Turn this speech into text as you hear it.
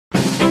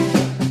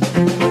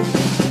Good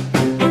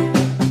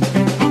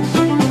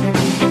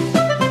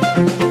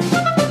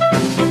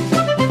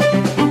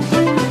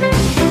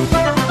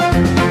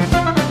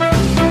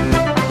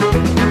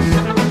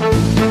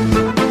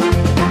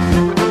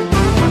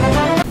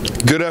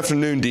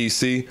afternoon,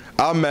 DC.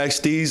 I'm Max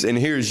Dees, and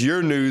here's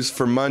your news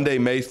for Monday,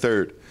 May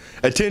 3rd.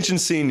 Attention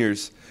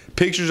seniors.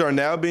 Pictures are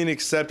now being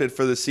accepted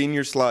for the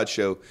senior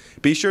slideshow.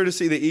 Be sure to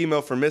see the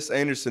email from Miss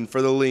Anderson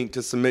for the link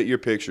to submit your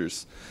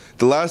pictures.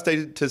 The last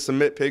day to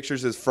submit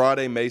pictures is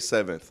Friday, May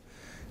 7th.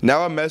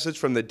 Now a message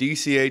from the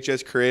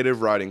DCHS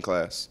Creative Writing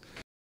class.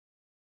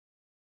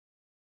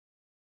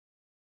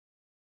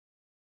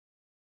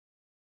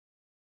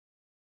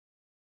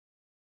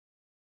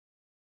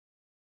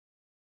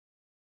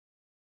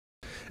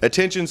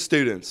 Attention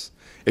students,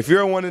 if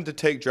you're wanting to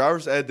take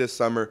driver's ed this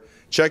summer,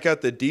 check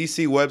out the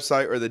DC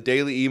website or the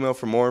daily email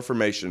for more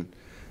information.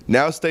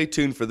 Now stay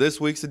tuned for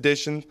this week's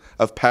edition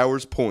of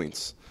Powers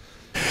Points.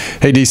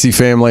 Hey DC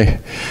family,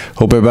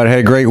 hope everybody had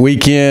a great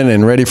weekend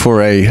and ready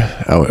for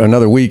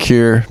another week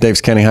here,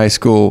 Davis County High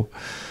School.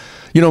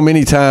 You know,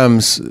 many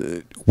times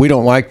we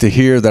don't like to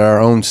hear that our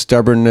own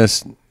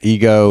stubbornness,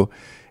 ego,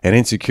 and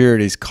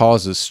insecurities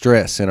causes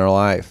stress in our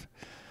life.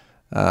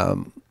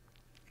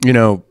 You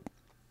know,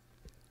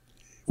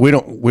 we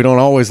don't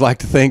always like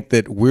to think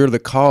that we're the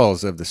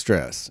cause of the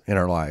stress in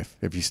our life.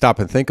 If you stop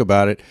and think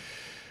about it,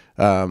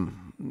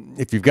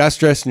 if you've got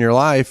stress in your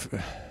life,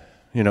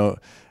 you know,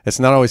 it's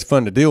not always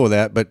fun to deal with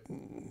that, but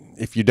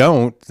if you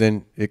don't,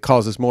 then it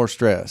causes more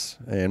stress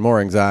and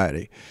more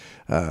anxiety.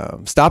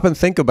 Stop and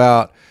think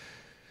about,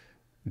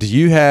 do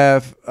you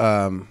have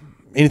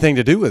anything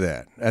to do with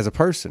that as a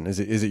person?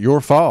 Is it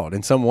your fault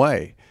in some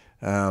way?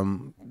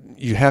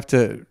 You have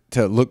to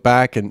look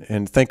back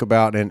and think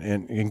about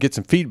and get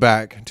some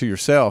feedback to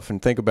yourself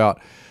and think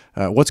about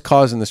what's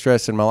causing the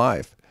stress in my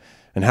life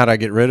and how do I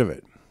get rid of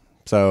it.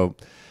 So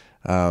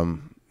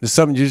it's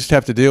something you just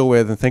have to deal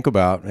with and think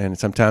about, and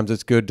sometimes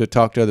it's good to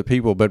talk to other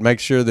people, but make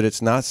sure that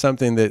it's not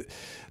something that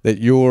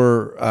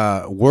you're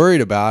worried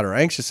about or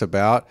anxious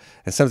about,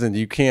 and something that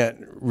you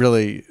can't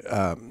really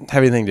have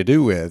anything to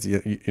do with.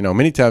 You know,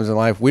 many times in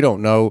life we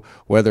don't know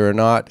whether or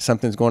not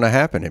something's going to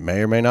happen. It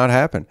may or may not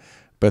happen,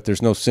 but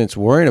there's no sense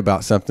worrying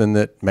about something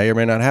that may or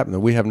may not happen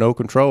that we have no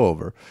control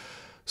over.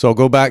 So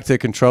go back to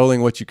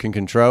controlling what you can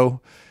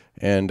control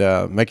and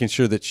making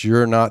sure that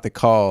you're not the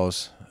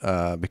cause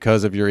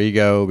because of your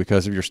ego,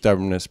 because of your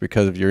stubbornness,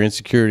 because of your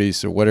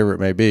insecurities or whatever it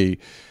may be.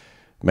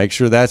 Make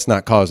sure that's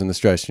not causing the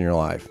stress in your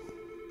life.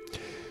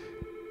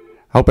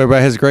 Hope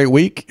everybody has a great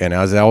week, and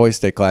as always,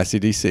 stay classy,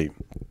 DC.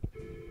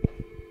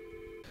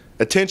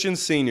 Attention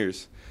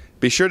seniors.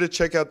 Be sure to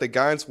check out the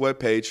guidance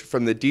webpage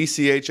from the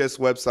DCHS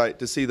website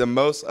to see the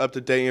most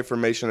up-to-date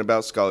information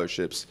about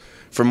scholarships.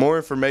 For more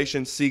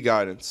information, see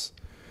guidance.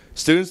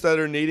 Students that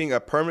are needing a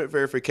permit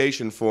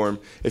verification form,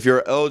 if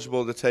you're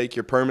eligible to take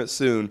your permit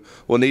soon,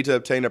 will need to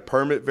obtain a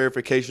permit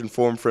verification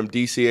form from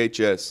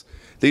DCHS.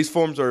 These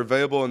forms are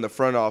available in the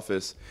front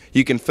office.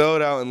 You can fill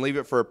it out and leave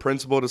it for a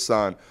principal to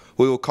sign.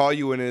 We will call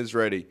you when it is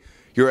ready.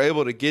 You're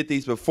able to get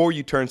these before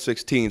you turn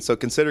 16, so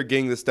consider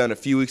getting this done a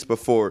few weeks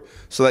before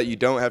so that you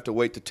don't have to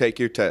wait to take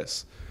your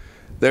tests.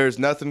 There is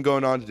nothing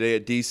going on today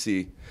at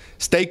DC.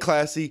 Stay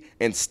classy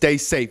and stay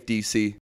safe, DC.